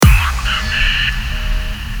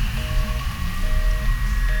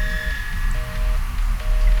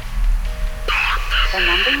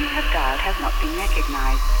child has not been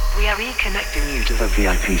recognized. We are reconnecting you to the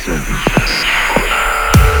VIP service.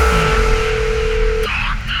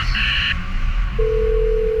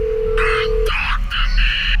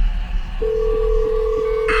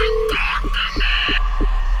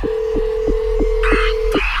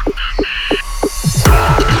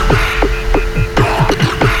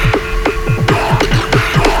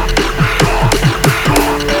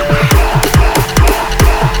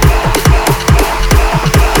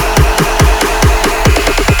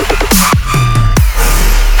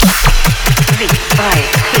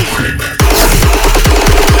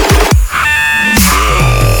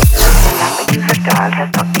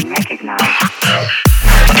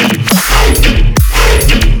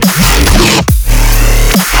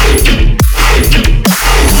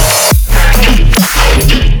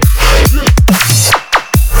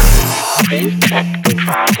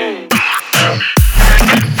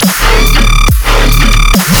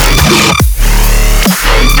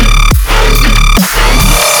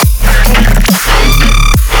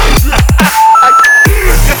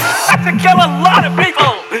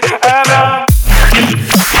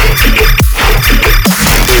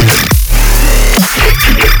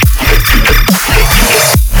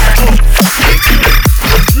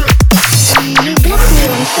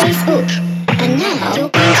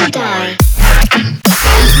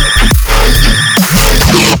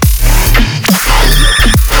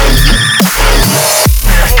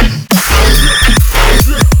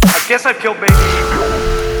 Guess I've killed maybe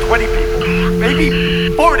 20 people, maybe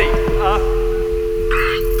 40.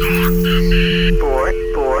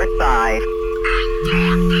 445.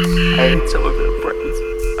 I ate some of their brains.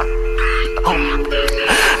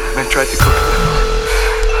 And I tried to cook them.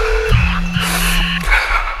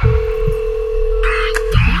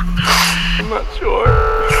 I'm not sure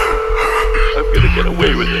I'm gonna get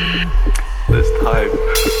away with it.